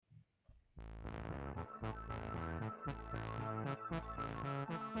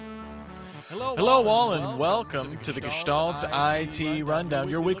Hello, all, and welcome to the Gestalt IT Rundown,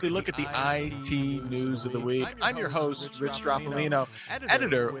 your weekly look at the IT news of the week. I'm your host, Rich Straffolino,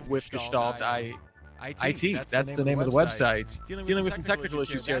 editor with Gestalt IT. That's the name of the website. Dealing with some technical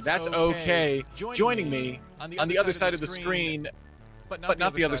issues here. That's okay. Joining me on the other side of the screen, but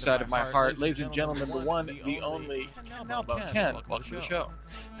not the other side of my heart, ladies and gentlemen, the one, the only, Ken Malbo. Ken, welcome to the show.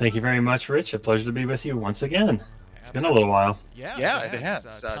 Thank you very much, Rich. A pleasure to be with you once again. It's been a little while. Yeah, it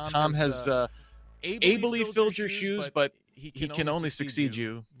has. Tom has ably filled your shoes, but he can only succeed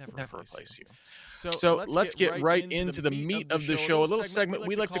you, never replace you. So let's get right into the meat of the show, a little segment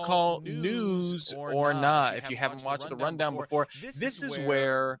we like to call News or Not. If you haven't watched the rundown before, this is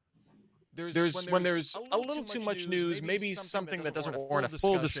where when there's a little too much news, maybe something that doesn't warrant a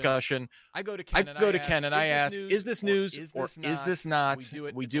full discussion, I go to Ken and I ask, is this news or is this not?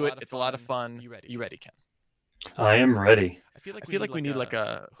 We do it. It's a lot of fun. You ready, Ken? I am ready. I feel like we need like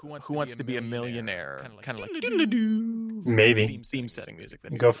a Who Wants to Be a Millionaire, kind of like maybe theme setting music.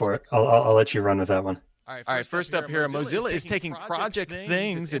 Go for it. I'll let you run with that one. All right, first up here, Mozilla is taking Project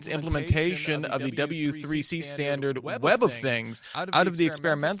Things, its implementation of the W3C standard Web of Things, out of the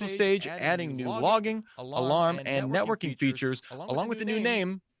experimental stage, adding new logging, alarm, and networking features, along with the new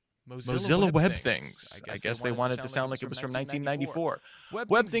name, Mozilla Web Things. I guess they wanted to sound like it was from 1994.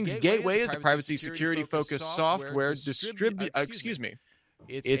 Web Things Gateway is a privacy security-focused software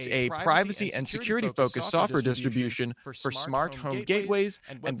It's a privacy and security-focused software distribution for smart home gateways,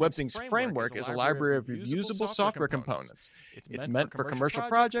 and Web Things Framework is a library of reusable software components. It's meant for commercial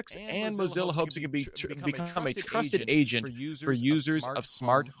projects, and Mozilla hopes it can become a trusted agent for users of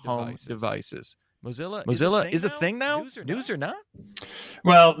smart home devices. Mozilla is a thing now? News or not?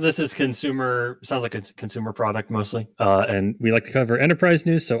 Well, this is sounds like a consumer product mostly. And we like to cover enterprise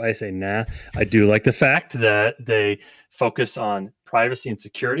news, so I say nah. I do like the fact that they focus on privacy and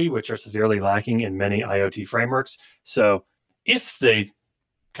security, which are severely lacking in many IoT frameworks. So if they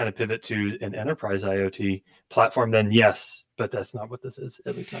kind of pivot to an enterprise IoT platform, then yes, but that's not what this is,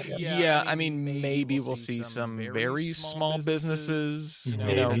 at least not yet. Yeah, I mean, maybe we'll see some very small businesses,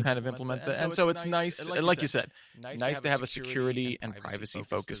 kind of implement that. And so it's nice, like you said, nice to have a security and privacy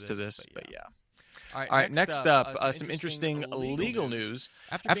focus to this, but yeah. All right, next up, some interesting legal news.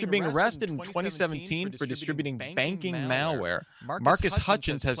 After being arrested in 2017 for distributing banking malware, Marcus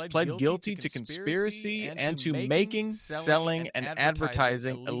Hutchins has pled guilty to conspiracy and to making, selling, and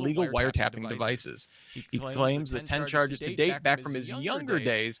advertising illegal wiretapping devices. He claims the 10 charges to date back from his younger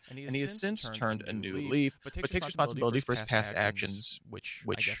days, and he has since turned a new leaf, but takes responsibility for his past actions, which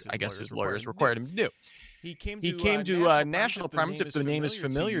I guess his lawyers required him to do. He came to national prominence, if the name is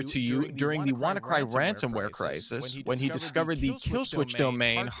familiar to you, during the WannaCry ransomware crisis, when he discovered the Killswitch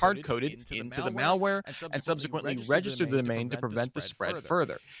domain hard-coded into the malware and subsequently registered the domain to prevent the spread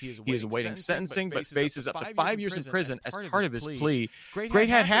further. He is awaiting sentencing, but faces up to 5 years in prison as part of his plea. Great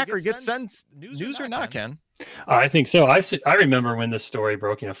Hat Hacker gets sentenced. News or not, Ken? I think so. I remember when this story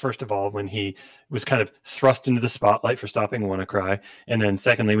broke, first of all, when he was kind of thrust into the spotlight for stopping WannaCry. And then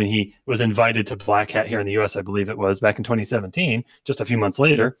secondly, when he was invited to Black Hat here in the US, I believe it was back in 2017, just a few months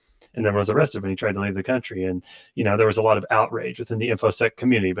later, and then was arrested when he tried to leave the country. And, there was a lot of outrage within the InfoSec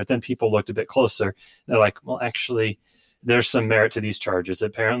community, but then people looked a bit closer. They're like, well, actually, there's some merit to these charges.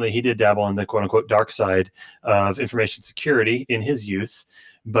 Apparently, he did dabble in the quote-unquote dark side of information security in his youth,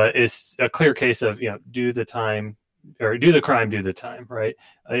 but it's a clear case of, do the time, or do the crime, do the time, right?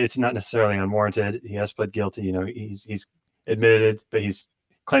 It's not necessarily unwarranted. He has pled guilty. He's admitted it, but he's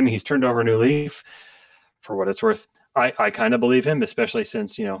claiming he's turned over a new leaf. For what it's worth, I kind of believe him, especially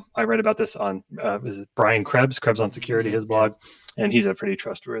since, I read about this on Brian Krebs on Security, his blog, and he's a pretty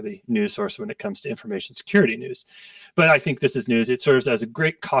trustworthy news source when it comes to information security news. But I think this is news. It serves as a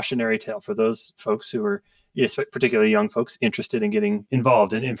great cautionary tale for those folks who are, particularly young folks, interested in getting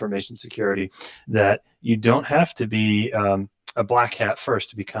involved in information security, that you don't have to be a black hat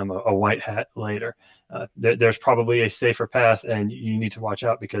first to become a white hat later. There's probably a safer path, and you need to watch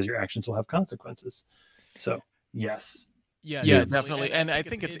out because your actions will have consequences. So, yes. Yeah, definitely. And I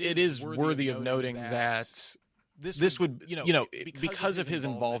think it is worthy of noting that this would, because of his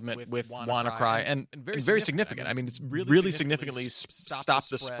involvement with WannaCry, and very significant. I mean, it's really significantly stopped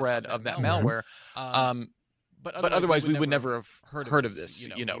the spread of that malware. But otherwise, we would never have heard of this.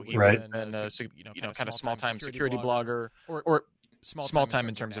 He right. would have been a, kind of small-time security blogger, or small-time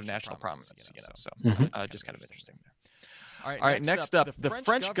in terms of national prominence. So just kind of interesting there. All right, next up, the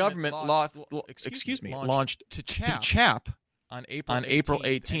French government launched to CHAP, on April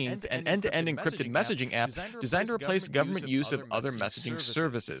 18th an end-to-end encrypted messaging app designed to replace government use of other messaging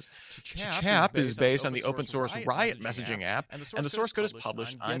services. Chap is based on the open source Riot messaging app, and the source code is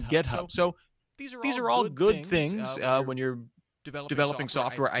published on GitHub. So these are all good things when you're developing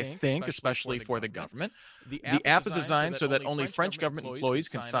software, I think, especially for the government. The app is designed so that only French government employees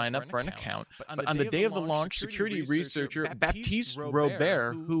can sign up for an account. But on the day of the launch, security researcher Baptiste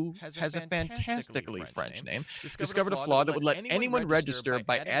Robert, who has a fantastically French name, discovered a flaw that would let anyone register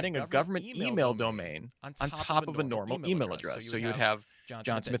by adding a government email domain on top of a normal email address. So you would have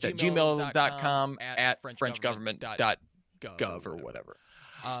johnsmith at gmail.com at frenchgovernment.gov or whatever.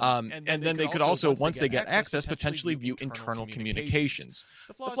 And then they could also, once they get access, potentially view internal communications.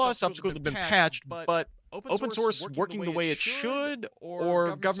 The flaw has subsequently been patched, but open source working the way it should,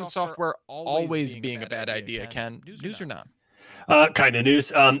 or government software always being a bad idea, Ken? News or not? Kind of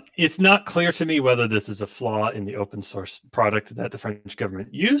news. It's not clear to me whether this is a flaw in the open source product that the French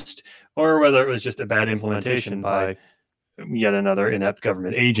government used, or whether it was just a bad implementation by yet another inept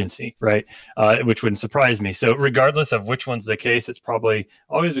government agency, right? Which wouldn't surprise me. So regardless of which one's the case, it's probably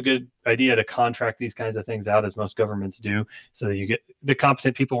always a good idea to contract these kinds of things out, as most governments do, so that you get the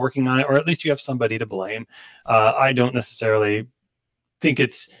competent people working on it, or at least you have somebody to blame. I don't necessarily think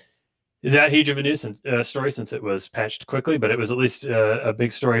it's that huge of a news story, since it was patched quickly, but it was at least a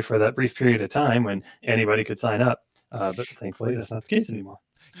big story for that brief period of time when anybody could sign up. But thankfully, that's not the case anymore.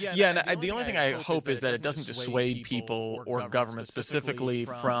 Yeah, and the only thing I hope is that it doesn't dissuade people or government specifically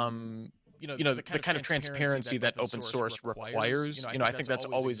from the kind of transparency that open source requires. I think that's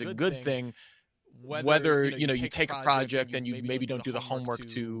always a good thing. Whether you take a project and you maybe don't do the homework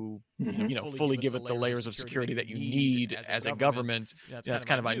to fully give it the layers of security that you need as a government, that's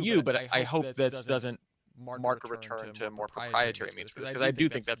kind of on you. But I hope this doesn't mark a return to more proprietary means, because I do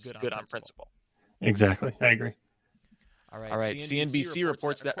think that's good on principle. Exactly, I agree. All right. CNBC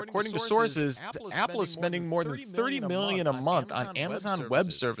reports that, according to sources, Apple is spending more than $30 million a month on Amazon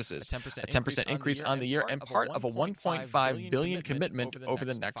Web Services, a 10% increase on the year, and part of a $1.5 billion commitment over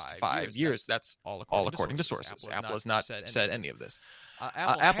the next 5 years. That's all according to sources. Apple has not said any of this.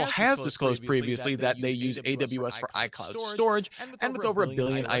 Apple has disclosed previously that they use AWS for iCloud storage, and with over a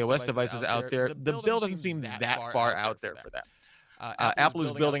billion iOS devices out there, the bill doesn't seem that far out there for that. Apple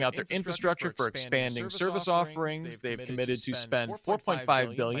is building out their infrastructure for expanding service offerings. They've committed to spend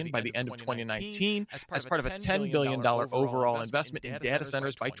 $4.5 billion by the end of 2019 as part of a $10 billion overall investment in data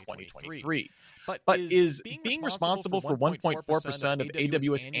centers by 2023. But is being responsible for 1.4% of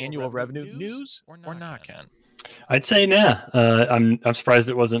AWS annual revenue news or not, Ken? I'd say nah. I'm surprised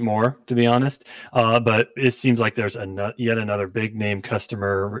it wasn't more, to be honest. But it seems like there's yet another big name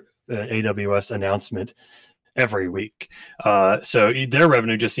customer AWS announcement every week. So their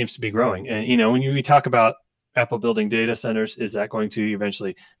revenue just seems to be growing. And, when we talk about Apple building data centers, is that going to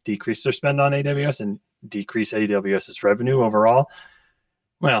eventually decrease their spend on AWS and decrease AWS's revenue overall?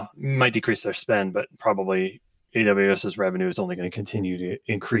 Well, it might decrease their spend, but probably AWS's revenue is only going to continue to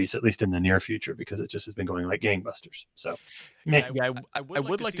increase, at least in the near future, because it just has been going like gangbusters. So, I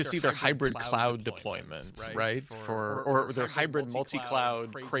would like to see their hybrid cloud deployment, right? Or their hybrid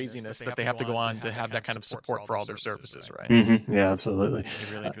multi-cloud craziness that they have to go on to have that kind of support for all their services, right? Mm-hmm. Yeah, absolutely.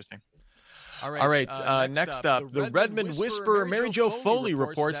 Really interesting. All right. Next up, the Redmond Whisperer Mary Jo Foley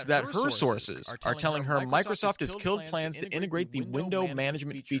reports that her sources are telling her Microsoft has killed plans to integrate the window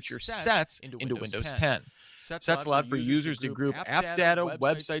management feature Sets into Windows 10. Sets allowed for users to group app data,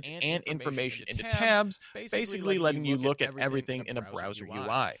 websites, and information into tabs, basically letting you look at everything in a browser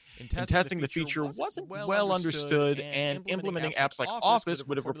UI. In testing, the feature wasn't well understood, and implementing apps like Office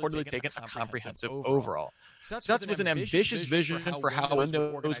would have reportedly taken a comprehensive overhaul. Sets was an ambitious vision for how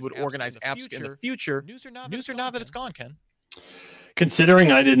Windows would organize apps in the future. News or not that it's gone, Ken?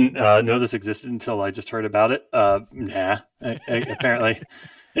 Considering I didn't know this existed until I just heard about it, nah. Apparently,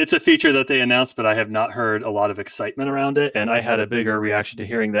 it's a feature that they announced, but I have not heard a lot of excitement around it. And I had a bigger reaction to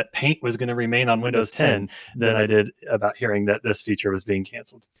hearing that Paint was going to remain on Windows 10 than I did about hearing that this feature was being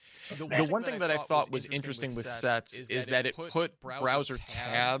canceled. The one thing that I thought was interesting with Sets is that it put browser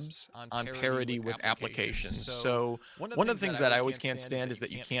tabs on parity with applications. So one of the things that I always can't stand is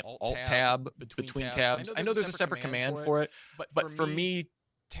that you can't alt-tab between tabs. I know there's a separate command for it, but for me,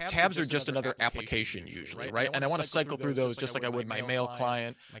 tabs are just another application usually, right? And I want to cycle through those just like I would my mail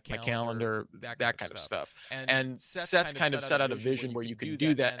client, my calendar, that kind of stuff. And Sets kind of set out a vision where you can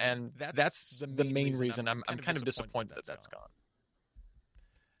do that, and that's the main reason I'm kind of disappointed that that's gone.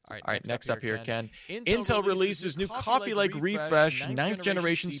 All right, next up here, Ken. Intel releases new Coffee Lake Refresh 9th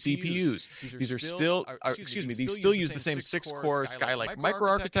generation CPUs. These still use the same 6-core Skylake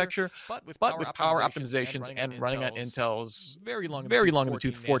microarchitecture, but with power optimizations and running on Intel's very long in the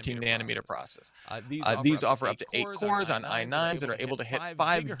tooth 14 nanometer process. These offer up to 8 cores on i9s and are able to hit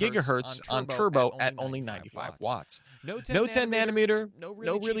 5 gigahertz on turbo at only 95 watts. No 10 nanometer,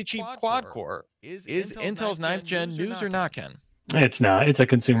 no really cheap quad core. Is Intel's 9th gen news or not, Ken? It's not. It's a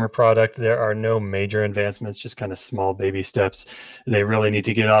consumer product. There are no major advancements, just kind of small baby steps. They really need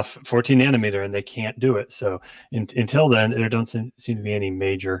to get off 14 nanometer, and they can't do it. So until then, there don't seem to be any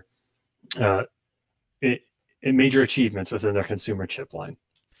major major achievements within their consumer chip line.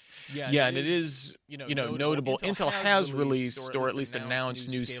 Yeah, and it is notable. Intel has released or at least announced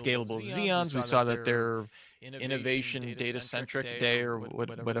new scalable Xeons. We saw that their Innovation Data-Centric Day, or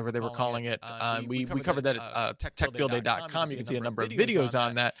whatever they were calling it. We covered that at techfieldday.com. You can see a number of videos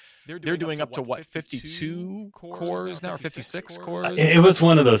on that. They're doing up to, 52 cores now, or 56 cores? It was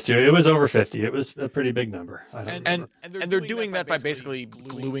one of those two. It was over 50. It was a pretty big number. And they're doing that by basically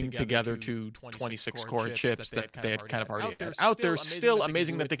gluing together two 26-core chips that they had kind of already had out there. Still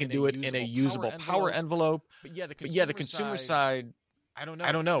amazing that they can do it in a usable power envelope. But yeah, the consumer side, I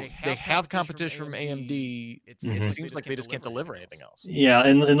don't know. They have competition from AMD. It seems like they just can't deliver anything else. Yeah,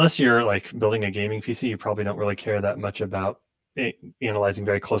 and unless you're like building a gaming PC, you probably don't really care that much about analyzing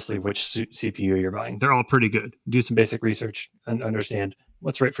very closely which CPU you're buying. They're all pretty good. Do some basic research and understand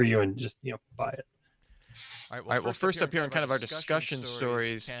what's right for you, and just buy it. All right, well, first up here in kind of our discussion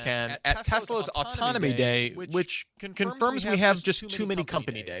stories, Ken, at Tesla's Autonomy Day, which confirms we have just too many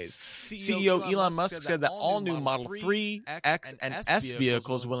company days, CEO Elon Musk said that all new Model 3, X, and S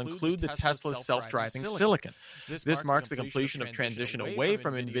vehicles will include the Tesla's self-driving silicon. This marks the completion of transition away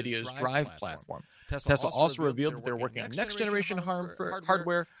from NVIDIA's Drive platform. Tesla also revealed that they're working on next-generation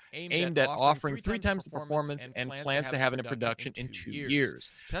hardware aimed at offering 3 times the performance and plans to have it in production in 2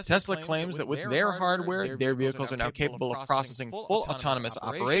 years. Tesla claims that with their hardware, their vehicles are now capable of processing full autonomous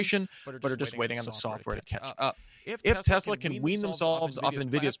operation, but are just waiting on the software to catch up. If Tesla can wean themselves off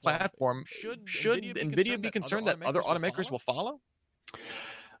NVIDIA's platform, should NVIDIA be concerned that other automakers will follow?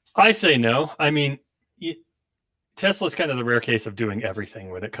 I say no. I mean, Tesla's kind of the rare case of doing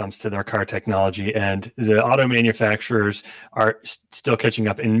everything when it comes to their car technology, and the auto manufacturers are still catching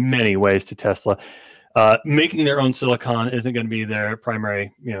up in many ways to Tesla. Making their own silicon isn't going to be their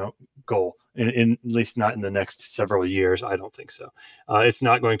primary, goal, in at least not in the next several years. I don't think so. It's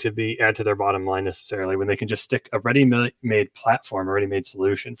not going to add to their bottom line necessarily when they can just stick a ready-made platform, a ready-made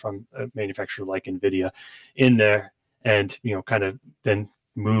solution from a manufacturer like NVIDIA in there, and kind of then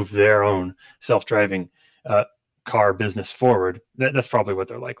move their own self-driving car business forward. That's probably what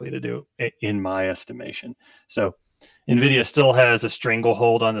they're likely to do, in my estimation. So NVIDIA still has a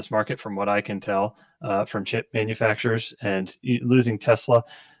stranglehold on this market, from what I can tell, from chip manufacturers, and losing Tesla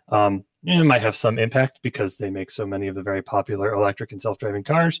might have some impact because they make so many of the very popular electric and self-driving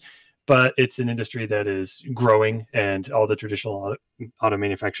cars. But it's an industry that is growing, and all the traditional auto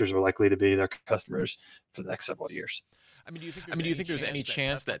manufacturers are likely to be their customers for the next several years. Do you think there's any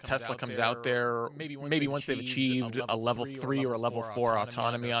chance that Tesla comes out there, maybe once they've achieved a level 3 or a level 4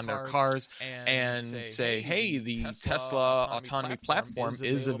 autonomy on their cars, and say, hey, the Tesla autonomy platform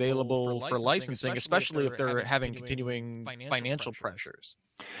is available for licensing, especially if they're having continuing financial pressures?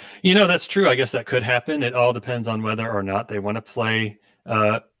 That's true. I guess that could happen. It all depends on whether or not they want to play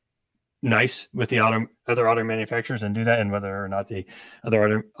nice with the other auto manufacturers and do that, and whether or not the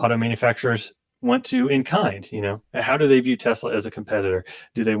other auto manufacturers want to in kind. How do they view Tesla as a competitor?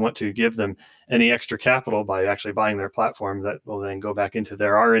 Do they want to give them any extra capital by actually buying their platform that will then go back into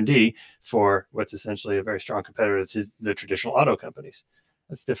their R&D for what's essentially a very strong competitor to the traditional auto companies?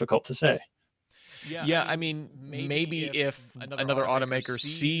 That's difficult to say. Yeah, maybe if another automaker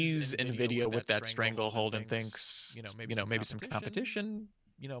sees NVIDIA with that stranglehold and thinks, maybe some competition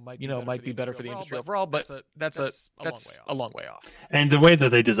might be better for the industry overall, but that's a long way off. And the way that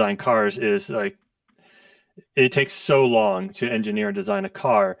they design cars is like, it takes so long to engineer and design a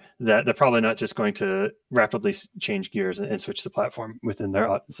car that they're probably not just going to rapidly change gears and switch the platform within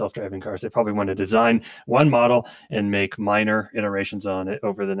their self-driving cars. They probably want to design one model and make minor iterations on it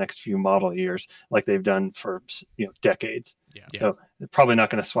over the next few model years, like they've done for decades. Yeah. So they're probably not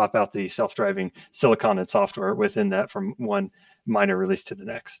going to swap out the self-driving silicon and software within that from one minor release to the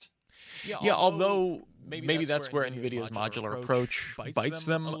next. Yeah, although maybe that's where NVIDIA's modular approach bites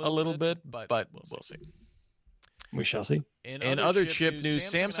them a little bit, but we'll see. We shall see. In other chip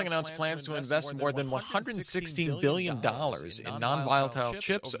news, Samsung announced plans to invest more than $116 billion in non-volatile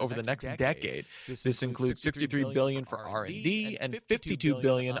chips over the next decade. This includes $63 billion for R&D and $52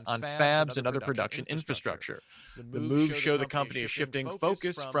 billion on fabs and other production infrastructure. The moves show the company is shifting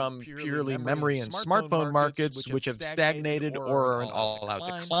focus from purely memory and smartphone markets, which have stagnated or are in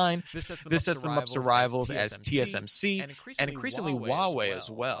all-out decline. This sets them up to rivals as TSMC and increasingly Huawei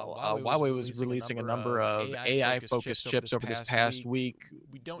as well. Huawei was releasing a number of AI-focused chips over this past week.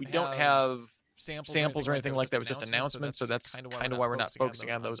 We don't have samples or anything like that. It was just announcements, so that's kind of why we're not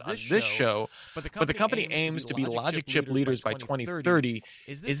focusing on those on this show. But the company aims to be logic chip leaders by 2030.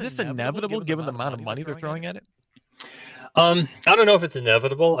 Is this inevitable given the amount of money they're throwing at it? I don't know if it's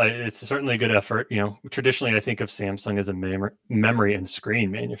inevitable. It's certainly a good effort. Traditionally, I think of Samsung as a memory and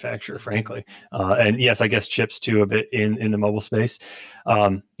screen manufacturer, frankly. And yes, I guess chips too, a bit in the mobile space.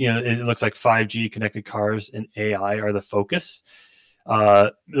 It looks like 5G, connected cars, and AI are the focus.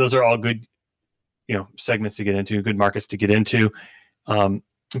 Those are all good, segments to get into, good markets to get into.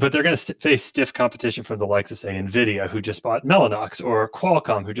 But they're going to face stiff competition from the likes of, say, NVIDIA, who just bought Mellanox, or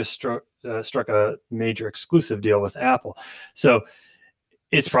Qualcomm, who just struck a major exclusive deal with Apple. So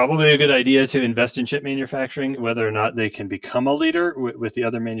it's probably a good idea to invest in chip manufacturing. Whether or not they can become a leader with the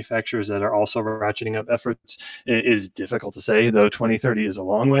other manufacturers that are also ratcheting up efforts is difficult to say, though 2030 is a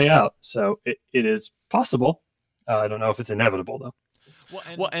long way out. So it is possible. I don't know if it's inevitable, though.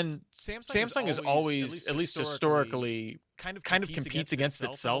 Well, and Samsung is always, at least historically, kind of competes against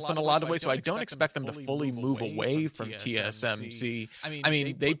itself in a lot of ways. So I don't expect them to fully move away from TSMC. I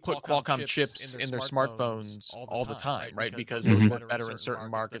mean, they put Qualcomm chips in their smartphones all the time, right? Because those work better in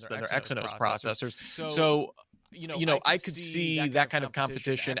certain markets than their Exynos processors. So I could see that kind of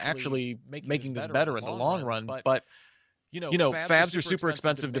competition actually making this better in the long run, but fabs are super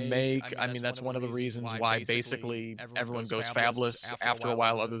expensive to make. I mean, that's one of the reasons why basically everyone goes fabless after a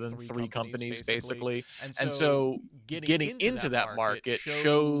while, other than 3 companies, basically. And so getting into that market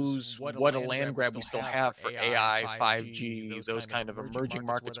shows what a land grab we still have for AI, 5G, those kind of emerging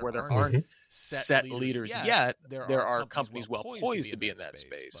markets where there aren't set leaders yet. There are companies well poised to be in that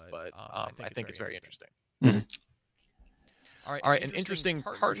space, but I think it's very interesting. Mm-hmm. All right, an interesting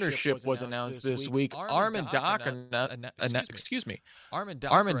partnership was announced this week. Arm and Docker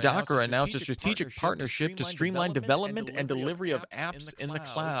announced a strategic partnership to streamline development and delivery of apps in the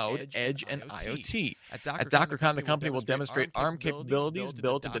cloud, edge, and IoT. At DockerCon, the company will demonstrate Arm capabilities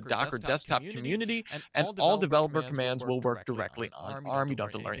built into Docker desktop community, and all developer commands will work directly on Arm. You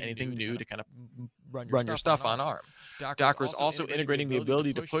don't have to learn anything new to kind of run your stuff on Arm. Docker is also integrating the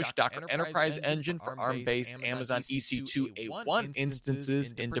ability to push Docker Enterprise Engine for ARM-based Amazon EC2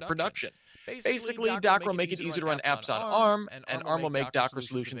 instances into production. Basically, Docker will make it easier to run apps on ARM, and ARM will make Docker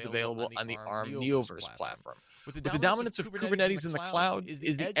solutions available on the ARM Neoverse platform. With the dominance of Kubernetes in the cloud,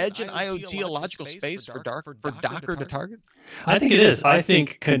 is the edge and IoT a logical space for Docker to target? I think it is. I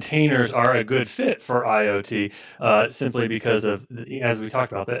think containers are a good fit for IoT, simply because of, as we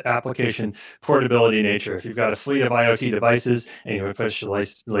talked about, the application portability nature. If you've got a fleet of IoT devices and you want to push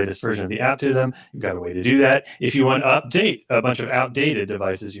the latest version of the app to them, you've got a way to do that. If you want to update a bunch of outdated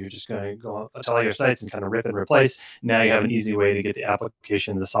devices, you're just going to go to all your sites and kind of rip and replace. Now you have an easy way to get the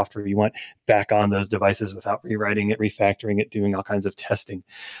application, the software you want back on those devices without rewriting it, refactoring it, doing all kinds of testing.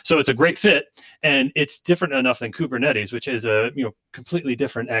 So it's a great fit, and it's different enough than Kubernetes, which is a completely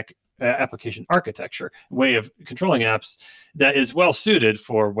different application architecture, way of controlling apps that is well suited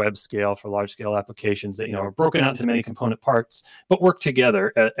for web scale, for large scale applications that are broken out into many component parts, but work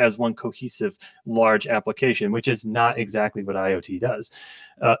together as one cohesive large application, which is not exactly what IoT does.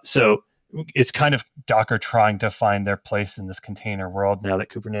 So it's kind of Docker trying to find their place in this container world now that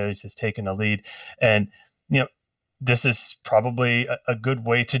Kubernetes has taken the lead. And this is probably a good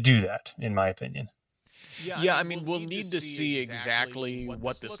way to do that, in my opinion. Yeah, I mean, we'll need to see exactly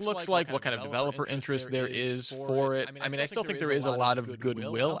what this looks like, what kind of developer interest there is for it. I mean, I still think there is a lot of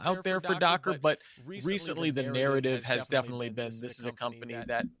goodwill out there for Docker, but recently the narrative has definitely been this is a company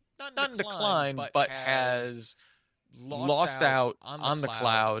that, not in decline, but has lost out on the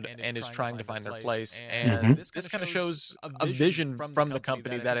cloud and is trying to find their place. And this kind of shows a vision from the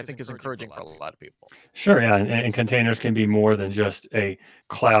company that I think is encouraging for a lot of people. Sure, yeah. And containers can be more than just a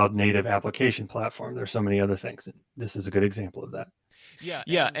cloud native application platform. There's so many other things. And this is a good example of that.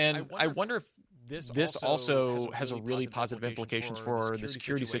 Yeah, and I wonder if this also has a really positive implications for the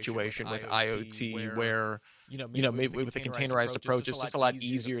security situation with IoT, where maybe with a containerized approach, it's just a lot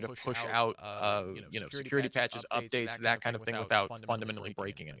easier to push out security patches, updates, that kind of thing, without fundamentally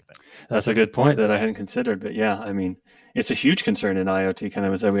breaking anything. That's a good point that I hadn't considered, but yeah, I mean, it's a huge concern in IoT, kind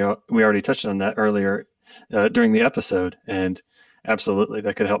of as we already touched on that earlier during the episode, and absolutely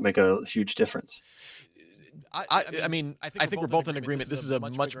that could help make a huge difference. I mean, I think we're both in agreement. This is a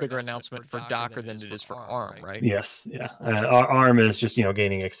much bigger announcement for Docker than it is for ARM, right? Yes, yeah. ARM is just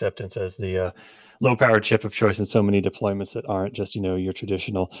gaining acceptance as the low-powered chip of choice in so many deployments that aren't just your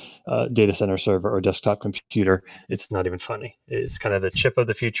traditional data center server or desktop computer. It's not even funny. It's kind of the chip of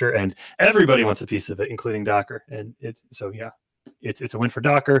the future, and everybody wants a piece of it, including Docker. And it's a win for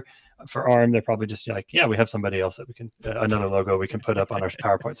Docker. For ARM, they're probably just like, yeah, we have somebody else that we can another logo we can put up on our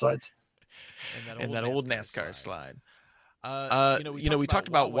PowerPoint slides. And that old NASCAR slide. We talked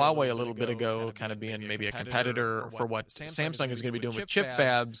about Huawei a little bit ago, kind of being maybe a competitor for what Samsung is going to be doing with chip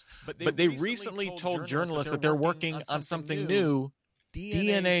fabs. But they recently told journalists that they're working on something new,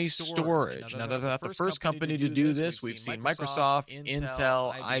 DNA storage. Now, they're not the first company to do this. We've seen Microsoft,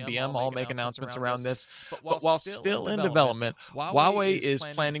 Intel, IBM all make announcements around this. But while still in development, Huawei is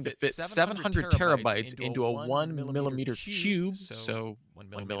planning to fit 700 terabytes into a 1 millimeter cube, so 1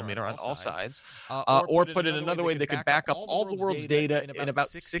 millimeter on all sides. Or put it another way, they could back up all the world's data in about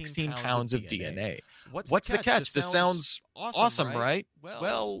 16 pounds of DNA. What's the catch? This sounds awesome, right?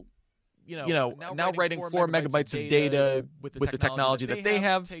 Well, now writing 4 megabytes of data with the technology that they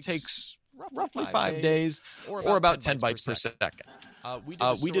have takes roughly 5 days or about 10 bytes per second.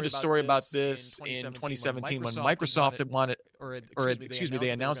 We did a story about this in 2017 when Microsoft had wanted, they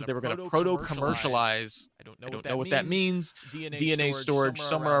announced that they were going to proto-commercialize. I don't know what that means. DNA storage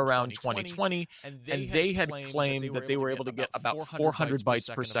somewhere around 2020, and they had claimed that they were able to get about 400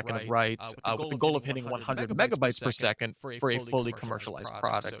 bytes per second of writes, with the goal of hitting 100 megabytes per second for a fully commercialized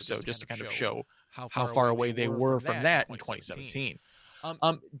product. So just to kind of show how far away they were from that in 2017.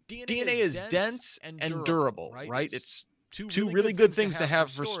 DNA is dense and durable, right? It's two really good things to have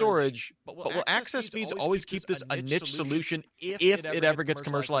for storage, but will access speeds always keep this a niche solution if it ever gets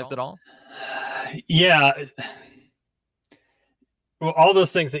commercialized at all? Yeah. Well, all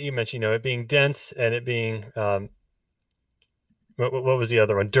those things that you mentioned, it being dense and it being, what was the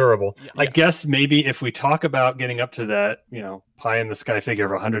other one? Durable. Yeah. I guess maybe if we talk about getting up to that, pie in the sky figure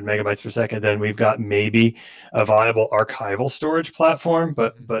of 100 megabytes per second, then we've got maybe a viable archival storage platform,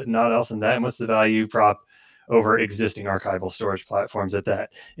 but not else than that. And what's the value prop over existing archival storage platforms at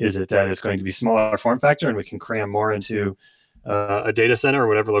that? Is it that it's going to be smaller form factor and we can cram more into a data center or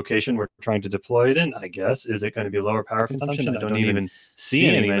whatever location we're trying to deploy it in? I guess. Is it going to be lower power consumption? I don't even see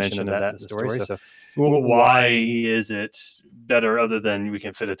any mention of that in the story. So why is it better other than we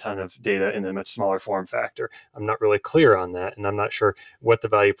can fit a ton of data in a much smaller form factor? I'm not really clear on that, and I'm not sure what the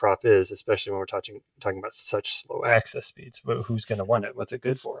value prop is, especially when we're talking about such slow access speeds. Who's going to want it? What's it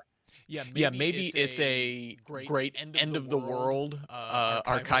good for? Maybe it's a great end of the world,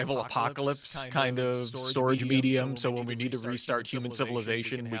 archival apocalypse kind of storage medium. So when we need to restart human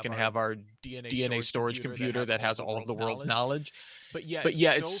civilization, we can have our DNA storage computer that has all of the world's knowledge. But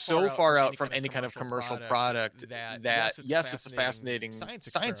yeah, it's so far out from any kind of commercial product that yes, it's a fascinating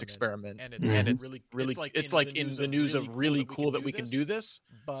science experiment, and it's really it's like in the news of really cool that we can do this,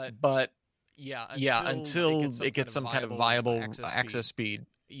 but until it gets some kind of viable access speed,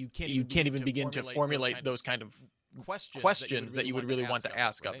 you can't even begin to formulate those kind of questions that you would really want to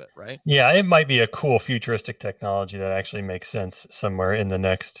ask of it, right? Yeah, it might be a cool futuristic technology that actually makes sense somewhere in the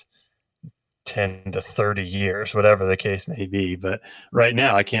next 10 to 30 years, whatever the case may be. But right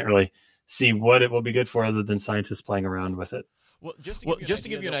now, I can't really see what it will be good for other than scientists playing around with it. Well, just to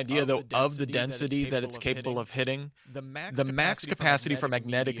give you an idea, though, of the density that it's capable of hitting, the max capacity for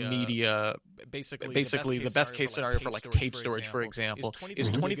magnetic media, basically the best case scenario for like tape storage, for example, is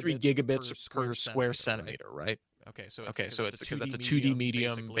 23 gigabits per square centimeter, right? Okay, so it's because that's a 2D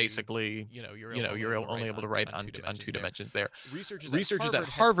medium. Basically, you're only able to write on 2 dimensions there. Researchers at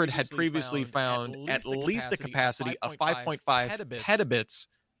Harvard had previously found at least a capacity of 5.5 petabits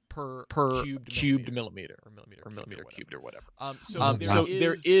per cubed millimeter or millimeter cubed or whatever. So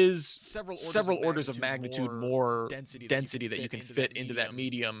there is several orders of magnitude more density that you can fit into that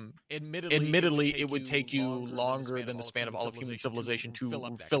medium. Admittedly, it would take you longer than the span of all of human civilization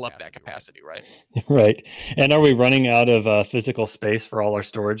to fill up that capacity, right? Right. And are we running out of physical space for all our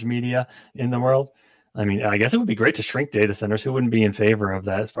storage media in the world? I mean, I guess it would be great to shrink data centers. Who wouldn't be in favor of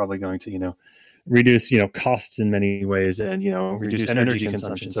that? It's probably going to, reduce costs in many ways and reduce energy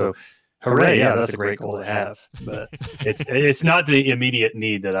consumption. So hooray, yeah, that's a great goal to have, but it's not the immediate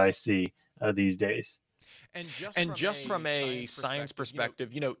need that I see these days. And just from a science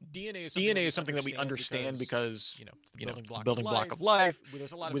perspective, DNA is something that we understand because, it's the building block of life.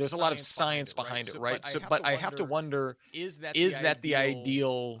 There's a lot of science behind it, right? But I have to wonder, is that the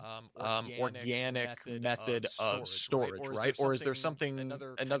ideal organic method of storage, right? Or is there something,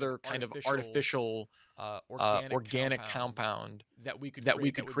 another kind of artificial organic compound that we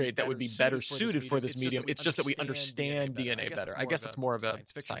could create that would be better suited for this medium? It's just that we understand DNA better. I guess it's more of a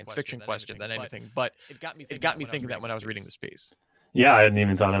science fiction question than anything, but it got me thinking that when I was reading this piece. Yeah, I hadn't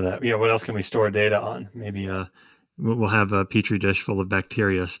even thought of that. Yeah, what else can we store data on? Maybe we'll have a petri dish full of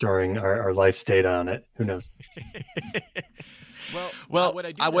bacteria storing our life's data on it. Who knows? Well,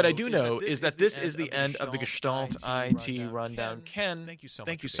 what I do know is that this is the end of the Gestalt IT Rundown. Ken,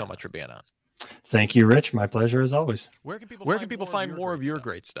 thank you so much for being on. Thank you, Rich. My pleasure as always. Where can people find more of your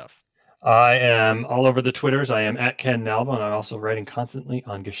great stuff? I am all over the Twitters. I am at Ken Nalba, and I'm also writing constantly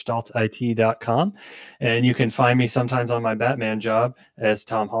on gestaltit.com. And you can find me sometimes on my Batman job, as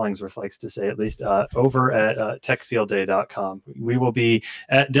Tom Hollingsworth likes to say, at least, over at techfieldday.com. We will be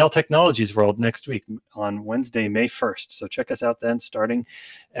at Dell Technologies World next week on Wednesday, May 1st. So check us out then, starting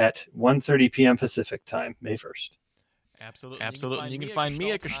at 1:30 p.m. Pacific time, May 1st. Absolutely. You can find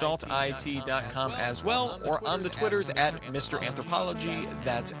me at gestaltit.com as well, or on the Twitters at Mr. Anthropology.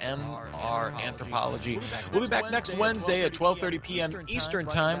 That's MR Anthropology. We'll be back next Wednesday at 12:30 p.m. Eastern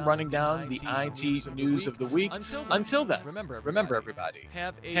Time, running down the IT news of the week. Until then, remember everybody,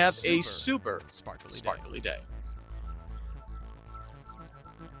 have a super sparkly day.